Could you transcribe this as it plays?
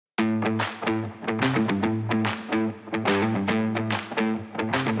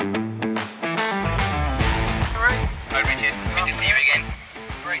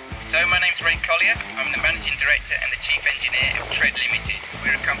So my name's Ray Collier. I'm the Managing Director and the Chief Engineer of Tread Limited.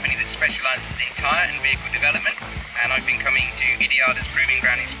 We're a company that specialises in tyre and vehicle development, and I've been coming to IDIADA's proving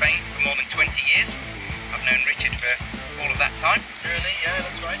ground in Spain for more than 20 years. I've known Richard for all of that time. Really? Yeah,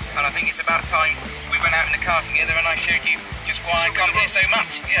 that's right. And I think it's about time we went out in the car together and I showed you just why I come here so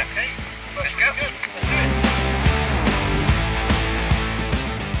much. Yeah. Okay. Let's go. Good. Let's do it.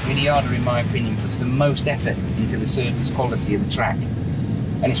 IDIADA, in my opinion, puts the most effort into the surface quality of the track.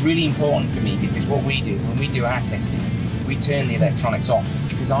 And it's really important for me because what we do, when we do our testing, we turn the electronics off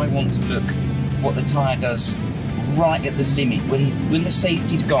because I want to look what the tyre does right at the limit, when the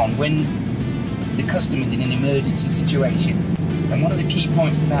safety's gone, when the customer's in an emergency situation. And one of the key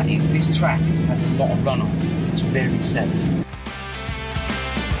points to that is this track has a lot of runoff. It's very safe.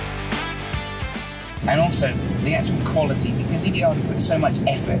 And also the actual quality, because IDIADA puts so much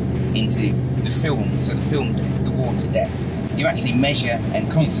effort into the film, so the film depth, the water depth. You actually measure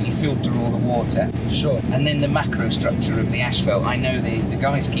and constantly filter all the water. For sure. And then the macro structure of the asphalt. I know the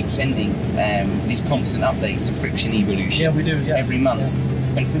guys keep sending these constant updates to friction evolution. Yeah, we do. Yeah. Every month.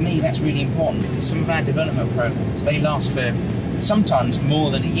 Yeah. And for me, that's really important because some of our development programs, they last for sometimes more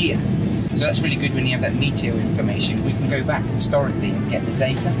than a year. So that's really good when you have that meteor information. We can go back historically and get the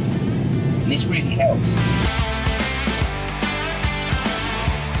data. And this really helps.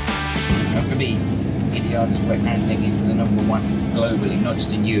 And for me, IDIADA's wet handling is the #1 globally, not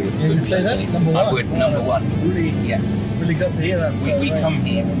just in Europe. Yeah, you'd say that? #1? I would, #1. Really, yeah. Really got to hear that. We come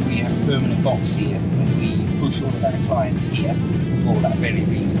here and we have a permanent box here and we push all of our clients here for that very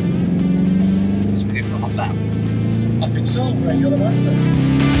reason. So we're going to hop that. I think so, Ray, you're the master.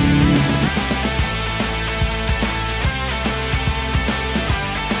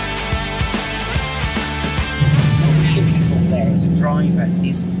 As a driver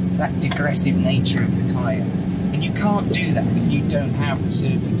is that digressive nature of the tyre, and you can't do that if you don't have the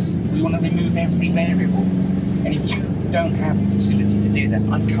surface. We want to remove every variable, and if you don't have the facility to do that,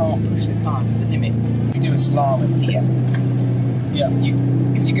 I can't push the tyre to the limit. If you do a slalom here,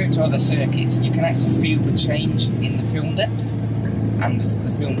 if you go to other circuits, you can actually feel the change in the film depth, and as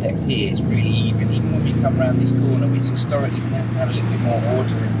the film depth here is really even when we come around this corner, which historically tends to have a little bit more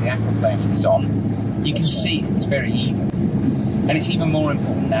water if the aquaplaning is on, you can see it's very even. And it's even more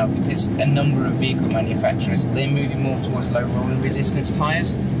important now because a number of vehicle manufacturers, they're moving more towards low rolling resistance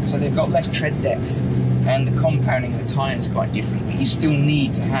tyres, so they've got less tread depth, and the compounding of the tyre is quite different, but you still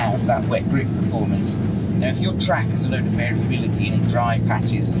need to have that wet grip performance. Now if your track has a load of variability and in dry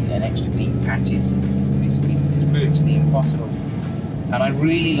patches and extra deep patches, it's virtually impossible. And I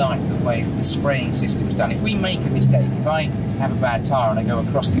really like the way the spraying system is done. If we make a mistake, if I have a bad tyre and I go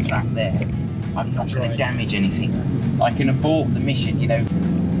across the track there, I'm not going to damage anything. I can abort the mission, you know.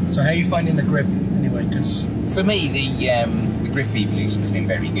 So how are you finding the grip anyway? Because for me, the grip evolution has been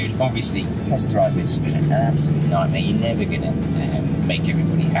very good. Obviously, test drive is an absolute nightmare. You're never going to make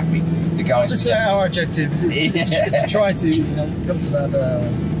everybody happy. The guys. This is our objective. It's just to try to come to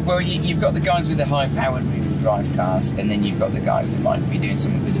that. Well, you've got the guys with the high-powered rear-wheel drive cars, and then you've got the guys that might be doing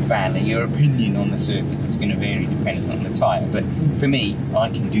something with a van. And your opinion on the surface is going to vary depending on the tyre. But for me, I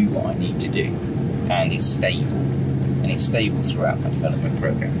can do what I need to do, and it's stable. And it's stable throughout my development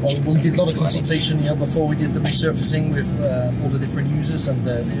program. Well, we did a lot of consultation, before we did the resurfacing with all the different users, and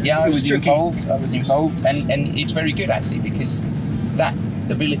I was involved, and it's very good actually because that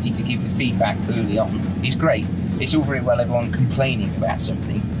ability to give the feedback early on is great. It's all very well everyone complaining about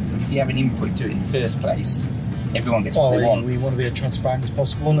something, but if you have an input to it in the first place, everyone gets what they want. We want to be as transparent as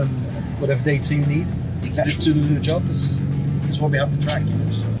possible, and whatever data you need to do the job, this is what we have to track.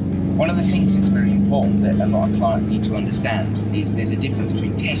 So. One of the things that's very important that a lot of clients need to understand is there's a difference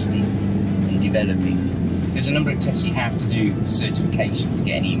between testing and developing. There's a number of tests you have to do for certification to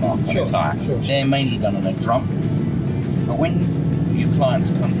get an E-mark on a tyre. Sure. They're mainly done on a drum. But when your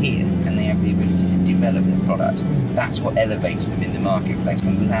clients come here and they have the ability to develop their product, that's what elevates them in the marketplace.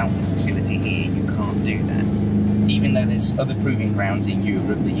 And without the facility here, you can't do that. Even though there's other proving grounds in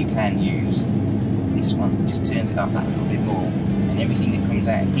Europe that you can use, this one just turns it up that little bit more. And everything that comes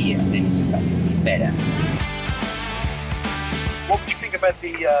out here, then it's just that little bit better. What would you think about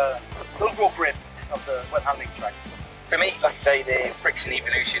the overall grip of the wet handling track? For me, like I say, the friction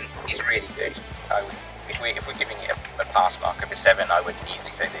evolution is really good. If we're giving it a pass mark of a 7, I would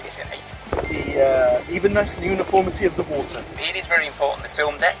easily say that it's an 8. The evenness and uniformity of the water. It is very important, the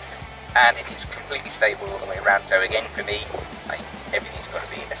film depth, and it is completely stable all the way around. So again, for me, everything's got to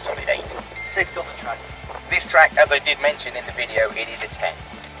be a solid 8. Safety on the track. This track, as I did mention in the video, it is a 10.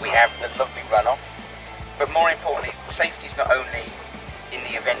 We have the lovely runoff, but more importantly, safety is not only in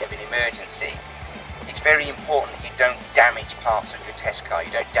the event of an emergency, it's very important that you don't damage parts of your test car,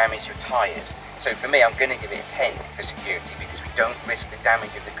 you don't damage your tyres. So for me, I'm going to give it a 10 for security because we don't risk the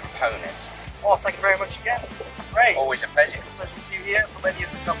damage of the components. Oh, thank you very much again. Great. Always a pleasure. Pleasure to see you here for many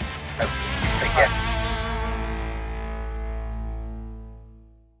years to come. Take care.